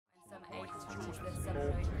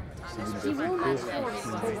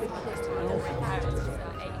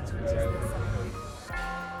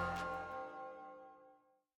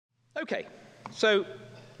Okay, so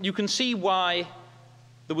you can see why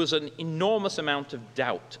there was an enormous amount of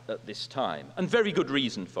doubt at this time, and very good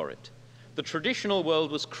reason for it. The traditional world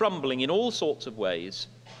was crumbling in all sorts of ways.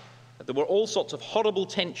 There were all sorts of horrible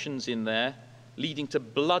tensions in there, leading to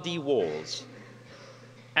bloody wars.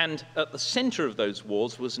 And at the center of those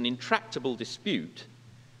wars was an intractable dispute,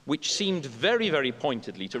 which seemed very, very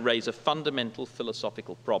pointedly to raise a fundamental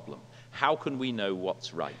philosophical problem. How can we know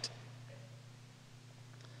what's right?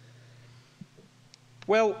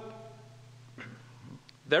 Well,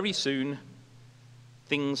 very soon,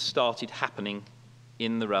 things started happening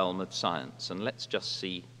in the realm of science, and let's just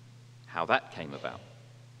see how that came about.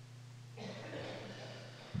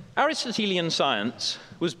 Aristotelian science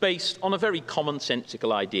was based on a very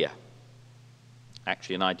commonsensical idea.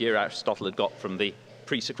 Actually, an idea Aristotle had got from the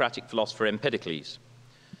pre-Socratic philosopher Empedocles.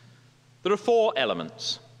 There are four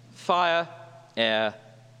elements: fire, air,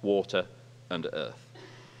 water, and earth.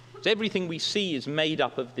 So everything we see is made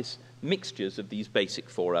up of this mixtures of these basic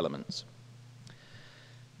four elements.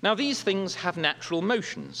 Now, these things have natural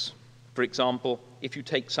motions. For example, if you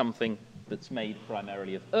take something that's made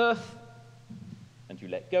primarily of earth and you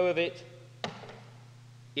let go of it,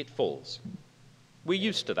 it falls. We're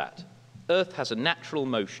used to that. Earth has a natural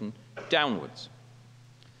motion downwards.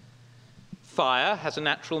 Fire has a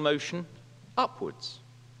natural motion upwards.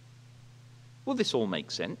 Well, this all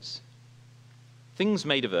makes sense. Things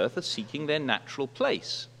made of earth are seeking their natural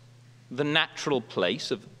place. The natural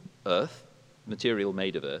place of earth, material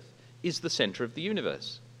made of earth, is the center of the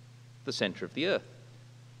universe, the center of the earth.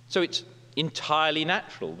 So it's entirely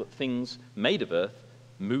natural that things made of earth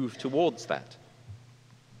move towards that.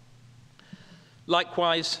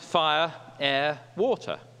 Likewise, fire, air,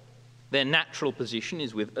 water. Their natural position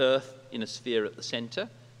is with earth in a sphere at the center,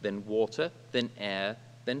 then water, then air,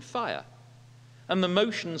 then fire. And the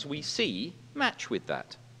motions we see match with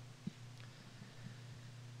that.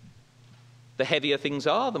 The heavier things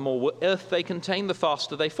are, the more earth they contain, the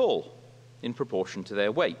faster they fall, in proportion to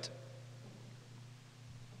their weight.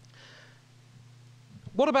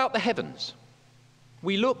 What about the heavens?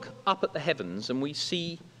 We look up at the heavens and we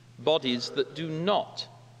see bodies that do not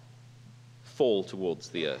fall towards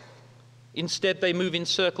the earth. Instead, they move in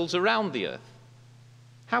circles around the earth.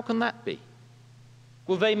 How can that be?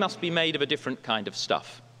 Well, they must be made of a different kind of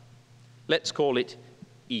stuff. Let's call it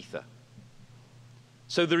ether.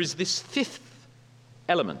 So there is this fifth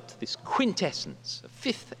element, this quintessence, a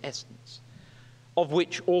fifth essence, of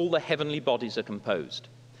which all the heavenly bodies are composed.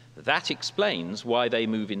 That explains why they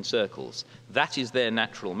move in circles. That is their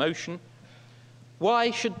natural motion.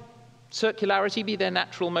 Why should circularity be their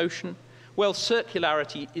natural motion? Well,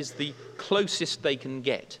 circularity is the closest they can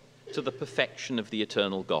get to the perfection of the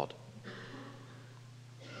eternal God.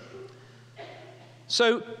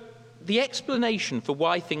 So, the explanation for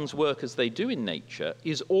why things work as they do in nature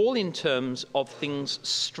is all in terms of things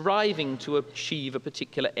striving to achieve a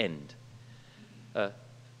particular end.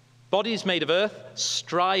 Bodies made of earth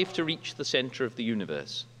strive to reach the center of the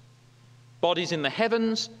universe. Bodies in the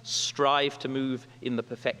heavens strive to move in the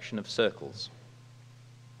perfection of circles.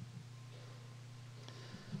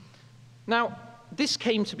 Now, this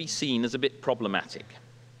came to be seen as a bit problematic.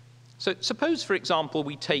 So suppose, for example,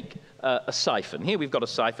 we take a siphon. Here we've got a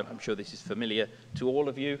siphon. I'm sure this is familiar to all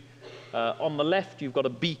of you. On the left, you've got a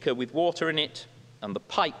beaker with water in it, and the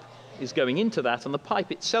pipe is going into that, and the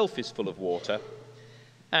pipe itself is full of water.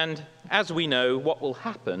 And as we know, what will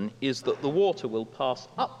happen is that the water will pass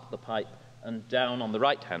up the pipe and down on the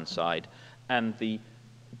right-hand side, and the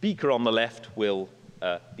beaker on the left will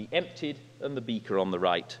be emptied, and the beaker on the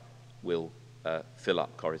right will fill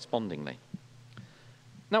up correspondingly.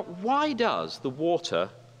 Now, why does the water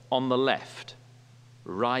on the left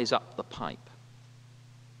rise up the pipe?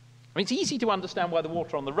 I mean, it's easy to understand why the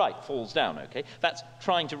water on the right falls down, okay? That's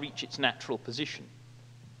trying to reach its natural position.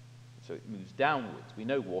 So it moves downwards. We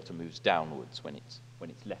know water moves downwards when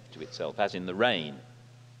it's left to itself, as in the rain.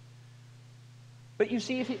 But you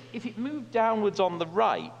see, if it moved downwards on the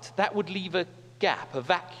right, that would leave a gap, a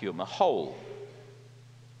vacuum, a hole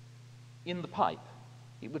in the pipe.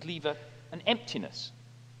 It would leave an emptiness.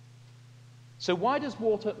 So why does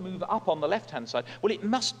water move up on the left-hand side? Well, it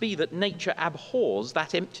must be that nature abhors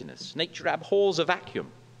that emptiness. Nature abhors a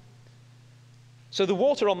vacuum. So the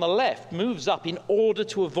water on the left moves up in order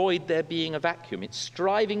to avoid there being a vacuum. It's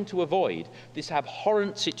striving to avoid this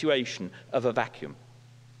abhorrent situation of a vacuum.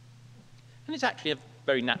 And it's actually a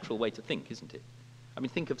very natural way to think, isn't it? I mean,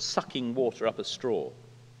 think of sucking water up a straw.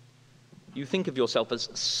 You think of yourself as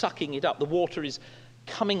sucking it up. The water is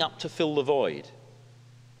coming up to fill the void.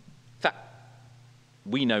 In fact,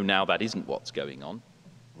 we know now that isn't what's going on.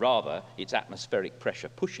 Rather, it's atmospheric pressure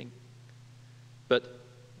pushing. But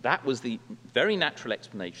that was the very natural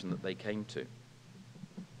explanation that they came to.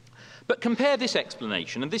 But compare this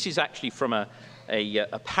explanation, and this is actually from a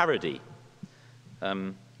parody,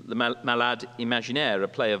 Le Malade Imaginaire, a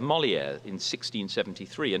play of Molière in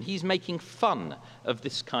 1673, and he's making fun of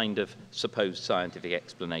this kind of supposed scientific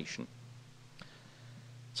explanation.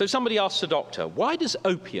 So somebody asks the doctor, why does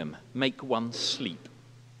opium make one sleep?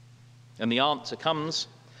 And the answer comes,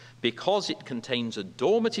 because it contains a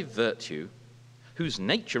dormitive virtue whose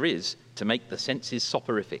nature is to make the senses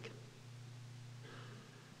soporific.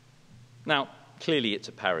 Now, clearly it's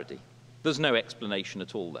a parody. There's no explanation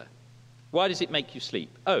at all there. Why does it make you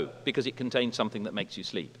sleep? Oh, because it contains something that makes you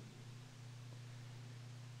sleep.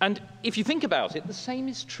 And if you think about it, the same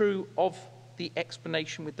is true of the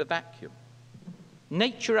explanation with the vacuum.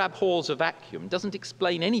 Nature abhors a vacuum, doesn't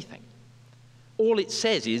explain anything. All it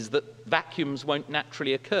says is that vacuums won't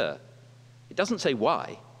naturally occur. It doesn't say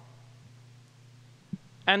why.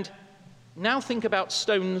 And now think about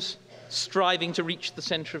stones striving to reach the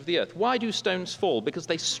center of the earth. Why do stones fall? Because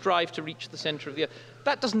they strive to reach the center of the earth.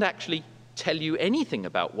 That doesn't actually tell you anything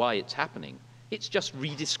about why it's happening. It's just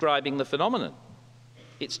redescribing the phenomenon.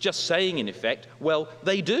 It's just saying, in effect, well,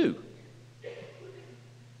 they do.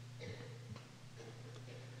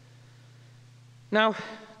 Now,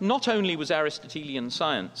 not only was Aristotelian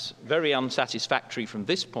science very unsatisfactory from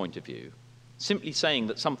this point of view, simply saying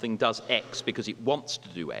that something does X because it wants to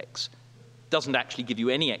do X doesn't actually give you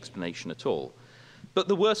any explanation at all, but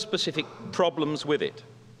there were specific problems with it.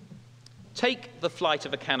 Take the flight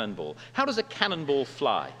of a cannonball. How does a cannonball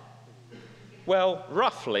fly? Well,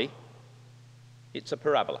 roughly, it's a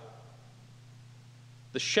parabola.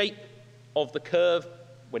 The shape of the curve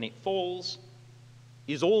when it falls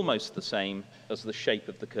is almost the same as the shape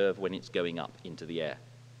of the curve when it's going up into the air.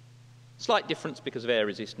 Slight difference because of air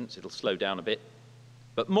resistance, it'll slow down a bit,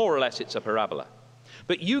 but more or less it's a parabola.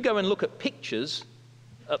 But you go and look at pictures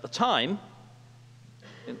at the time,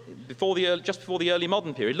 just before the early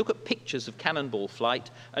modern period, look at pictures of cannonball flight,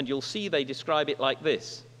 and you'll see they describe it like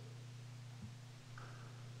this.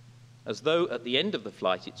 As though at the end of the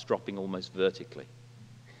flight it's dropping almost vertically.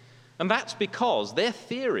 And that's because their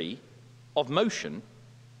theory of motion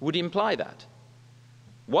would imply that.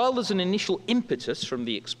 While there's an initial impetus from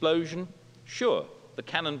the explosion, sure, the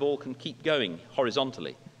cannonball can keep going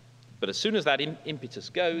horizontally. But as soon as that impetus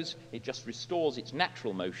goes, it just restores its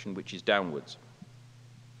natural motion, which is downwards.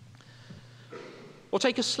 Or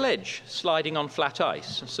take a sledge sliding on flat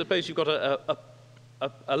ice. Suppose you've got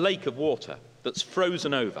a lake of water that's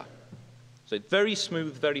frozen over. So it's very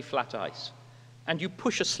smooth, very flat ice. And you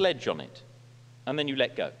push a sledge on it, and then you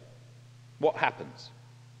let go. What happens?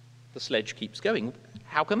 The sledge keeps going.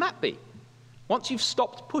 How can that be? Once you've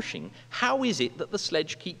stopped pushing, how is it that the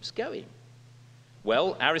sledge keeps going?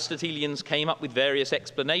 Well, Aristotelians came up with various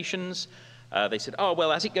explanations. They said, oh,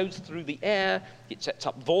 well, as it goes through the air, it sets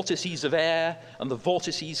up vortices of air, and the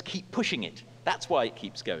vortices keep pushing it. That's why it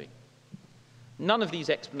keeps going. None of these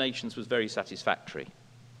explanations was very satisfactory.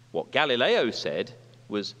 What Galileo said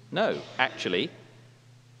was, no, actually,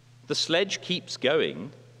 the sledge keeps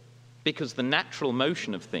going because the natural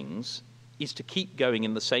motion of things is to keep going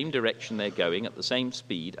in the same direction they're going at the same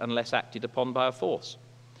speed unless acted upon by a force.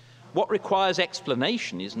 What requires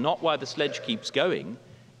explanation is not why the sledge keeps going.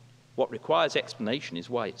 What requires explanation is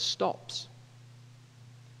why it stops.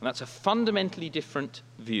 And that's a fundamentally different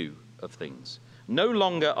view of things. No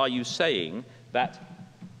longer are you saying that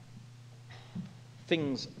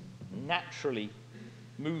things naturally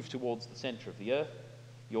move towards the center of the earth.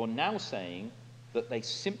 You're now saying that they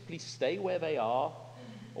simply stay where they are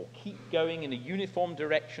or keep going in a uniform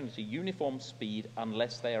direction at a uniform speed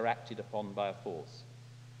unless they are acted upon by a force.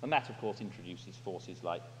 And that, of course, introduces forces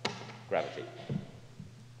like gravity.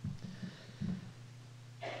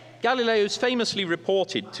 Galileo is famously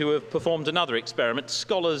reported to have performed another experiment.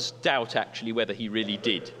 Scholars doubt, actually, whether he really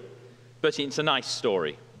did. But it's a nice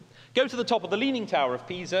story. Go to the top of the Leaning Tower of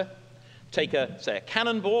Pisa, take, say, a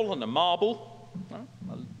cannonball and a marble,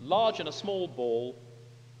 a large and a small ball,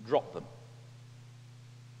 drop them,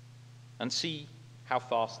 and see how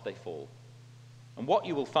fast they fall. And what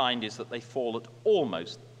you will find is that they fall at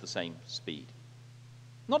almost the same speed.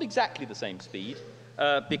 Not exactly the same speed,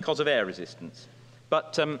 because of air resistance.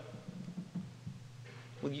 But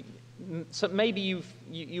so maybe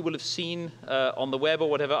you will have seen on the web or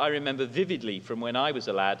whatever. I remember vividly from when I was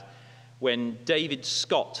a lad, when David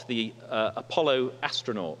Scott, the Apollo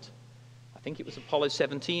astronaut, I think it was Apollo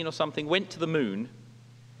 17 or something, went to the moon,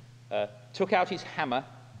 took out his hammer,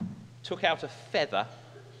 took out a feather,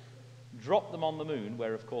 dropped them on the moon,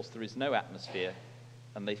 where, of course, there is no atmosphere,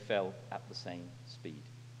 and they fell at the same speed,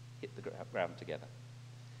 hit the ground together.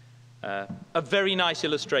 A very nice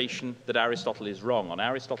illustration that Aristotle is wrong. On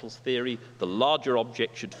Aristotle's theory, the larger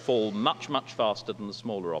object should fall much, much faster than the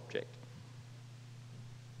smaller object.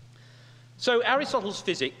 So Aristotle's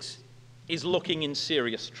physics is looking in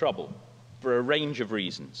serious trouble for a range of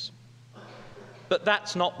reasons. But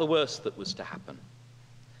that's not the worst that was to happen.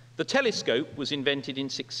 The telescope was invented in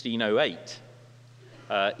 1608.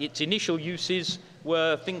 Its initial uses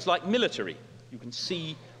were things like military. You can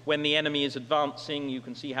see when the enemy is advancing, you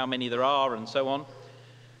can see how many there are, and so on.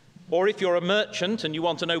 Or if you're a merchant and you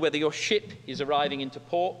want to know whether your ship is arriving into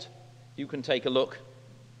port, you can take a look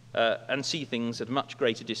and see things at a much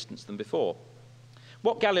greater distance than before.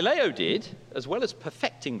 What Galileo did, as well as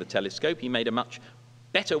perfecting the telescope, he made a much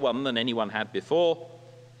better one than anyone had before.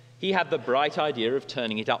 He had the bright idea of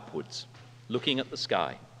turning it upwards, looking at the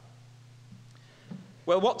sky.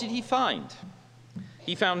 Well, what did he find?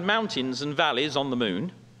 He found mountains and valleys on the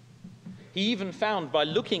moon. He even found, by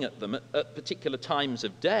looking at them at particular times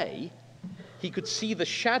of day, he could see the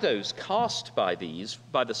shadows cast by these,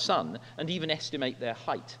 by the sun, and even estimate their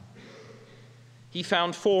height. He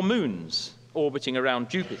found 4 moons orbiting around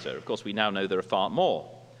Jupiter. Of course, we now know there are far more.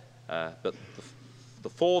 But the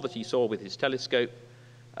 4 that he saw with his telescope,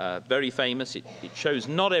 very famous. It shows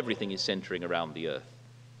not everything is centering around the Earth.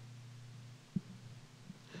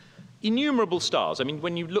 Innumerable stars. I mean,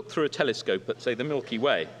 when you look through a telescope at, say, the Milky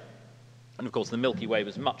Way, and of course the Milky Way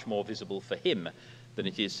was much more visible for him than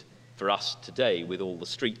it is for us today with all the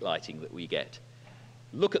street lighting that we get.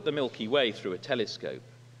 Look at the Milky Way through a telescope,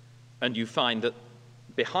 and you find that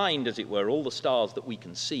behind, as it were, all the stars that we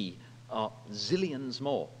can see are zillions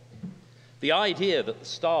more. The idea that the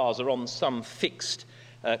stars are on some fixed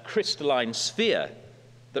crystalline sphere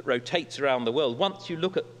that rotates around the world, once you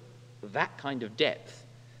look at that kind of depth,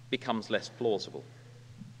 becomes less plausible.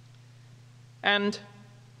 And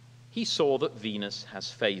he saw that Venus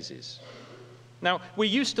has phases. Now, we're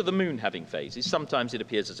used to the moon having phases. Sometimes it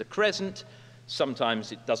appears as a crescent,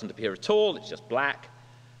 sometimes it doesn't appear at all, it's just black.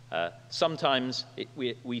 Sometimes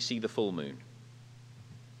we see the full moon.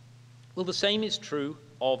 Well, the same is true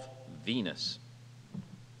of Venus.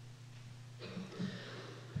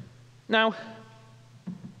 Now,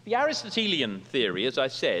 the Aristotelian theory, as I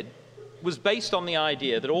said, was based on the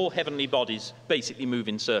idea that all heavenly bodies basically move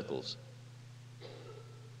in circles.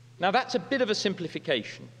 Now, that's a bit of a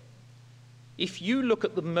simplification. If you look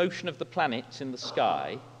at the motion of the planets in the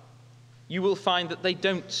sky, you will find that they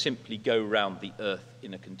don't simply go round the Earth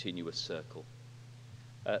in a continuous circle.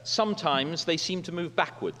 Sometimes they seem to move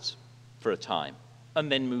backwards for a time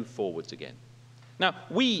and then move forwards again. Now,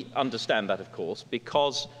 we understand that, of course,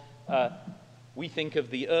 because we think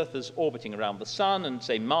of the Earth as orbiting around the sun, and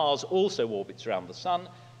say Mars also orbits around the sun.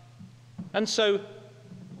 And so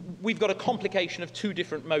we've got a complication of 2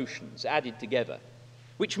 different motions added together,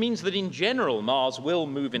 which means that in general Mars will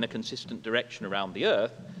move in a consistent direction around the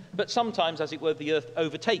Earth, but sometimes, as it were, the Earth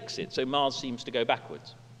overtakes it, so Mars seems to go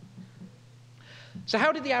backwards. So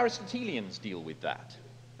how did the Aristotelians deal with that?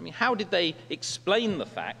 I mean, how did they explain the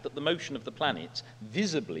fact that the motion of the planets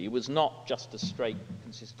visibly was not just a straight,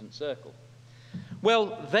 consistent circle?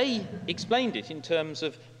 Well, they explained it in terms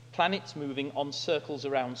of planets moving on circles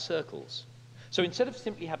around circles. So instead of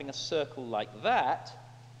simply having a circle like that,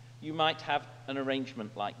 you might have an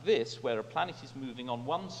arrangement like this, where a planet is moving on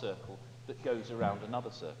one circle that goes around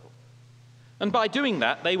another circle. And by doing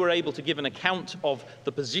that, they were able to give an account of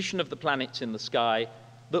the position of the planets in the sky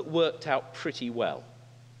that worked out pretty well,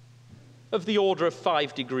 of the order of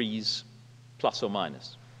 5 degrees plus or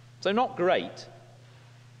minus. So not great,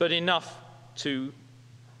 but enough to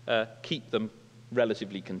keep them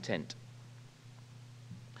relatively content.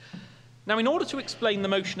 Now, in order to explain the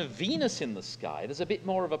motion of Venus in the sky, there's a bit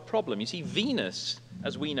more of a problem. You see, Venus,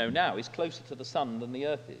 as we know now, is closer to the sun than the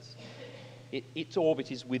Earth is. Its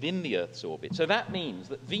orbit is within the Earth's orbit. So that means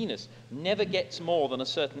that Venus never gets more than a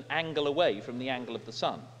certain angle away from the angle of the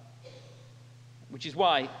sun, which is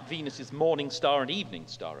why Venus is morning star and evening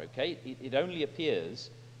star, okay? It only appears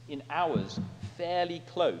in hours fairly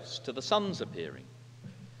close to the sun's appearing.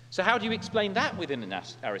 So how do you explain that within an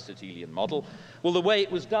Aristotelian model? Well, the way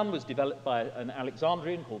it was done was developed by an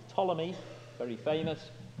Alexandrian called Ptolemy, very famous.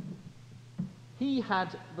 He had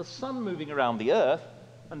the sun moving around the Earth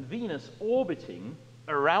and Venus orbiting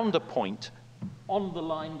around a point on the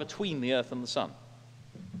line between the Earth and the sun.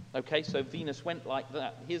 Okay, so Venus went like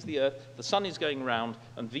that. Here's the Earth, the sun is going round,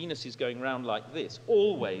 and Venus is going round like this,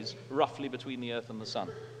 always roughly between the Earth and the sun.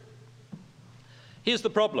 Here's the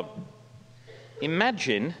problem.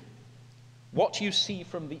 Imagine what you see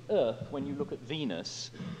from the Earth when you look at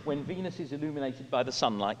Venus, when Venus is illuminated by the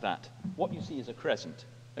sun like that. What you see is a crescent.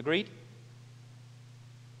 Agreed?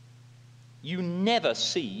 You never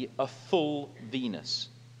see a full Venus.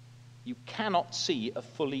 You cannot see a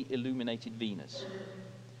fully illuminated Venus.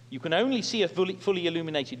 You can only see a fully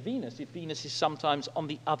illuminated Venus if Venus is sometimes on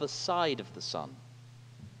the other side of the sun.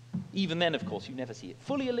 Even then, of course, you never see it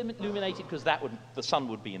fully illuminated because the sun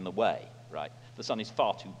would be in the way, right? The sun is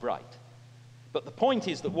far too bright. But the point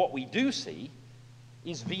is that what we do see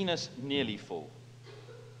is Venus nearly full.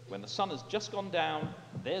 When the sun has just gone down,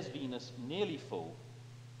 there's Venus nearly full.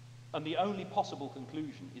 And the only possible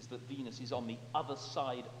conclusion is that Venus is on the other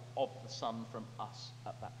side of the sun from us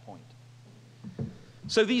at that point.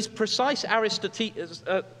 So these precise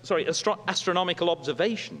astronomical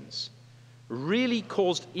observations really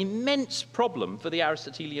caused immense problem for the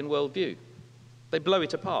Aristotelian worldview. They blow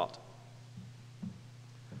it apart.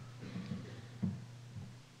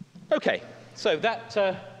 Okay, so that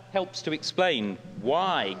helps to explain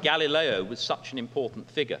why Galileo was such an important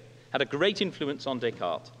figure, had a great influence on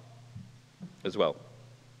Descartes as well.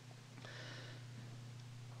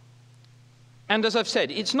 And as I've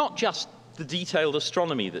said, it's not just the detailed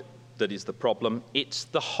astronomy that is the problem, it's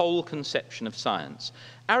the whole conception of science.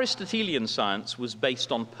 Aristotelian science was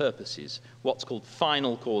based on purposes, what's called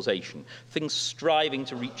final causation, things striving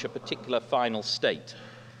to reach a particular final state.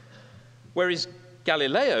 Whereas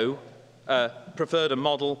Galileo preferred a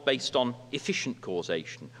model based on efficient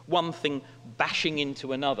causation, one thing bashing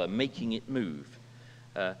into another, making it move.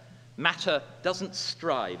 Matter doesn't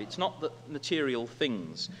strive. It's not that material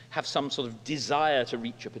things have some sort of desire to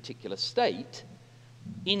reach a particular state.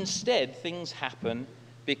 Instead, things happen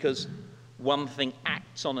because one thing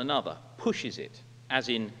acts on another, pushes it, as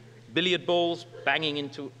in billiard balls banging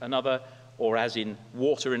into another, or as in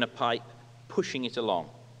water in a pipe, pushing it along.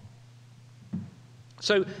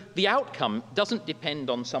 So the outcome doesn't depend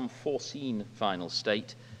on some foreseen final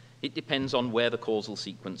state. It depends on where the causal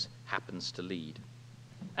sequence happens to lead.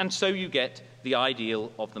 And so you get the ideal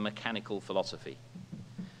of the mechanical philosophy.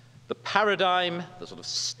 The paradigm, the sort of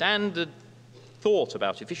standard thought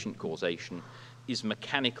about efficient causation is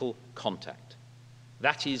mechanical contact.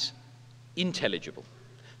 That is intelligible.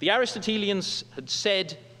 The Aristotelians had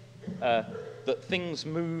said that things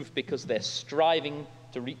move because they're striving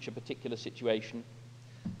to reach a particular situation.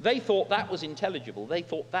 They thought that was intelligible. They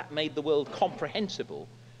thought that made the world comprehensible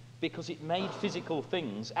because it made physical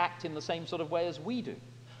things act in the same sort of way as we do.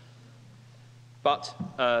 But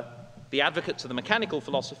the advocates of the mechanical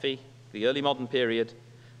philosophy, the early modern period,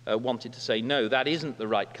 wanted to say, no, that isn't the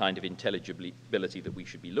right kind of intelligibility that we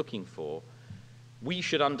should be looking for. We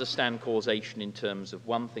should understand causation in terms of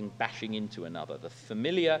one thing bashing into another. The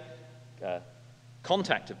familiar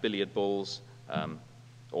contact of billiard balls,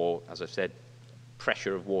 or, as I've said,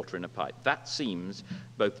 pressure of water in a pipe. That seems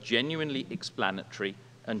both genuinely explanatory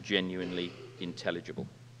and genuinely intelligible.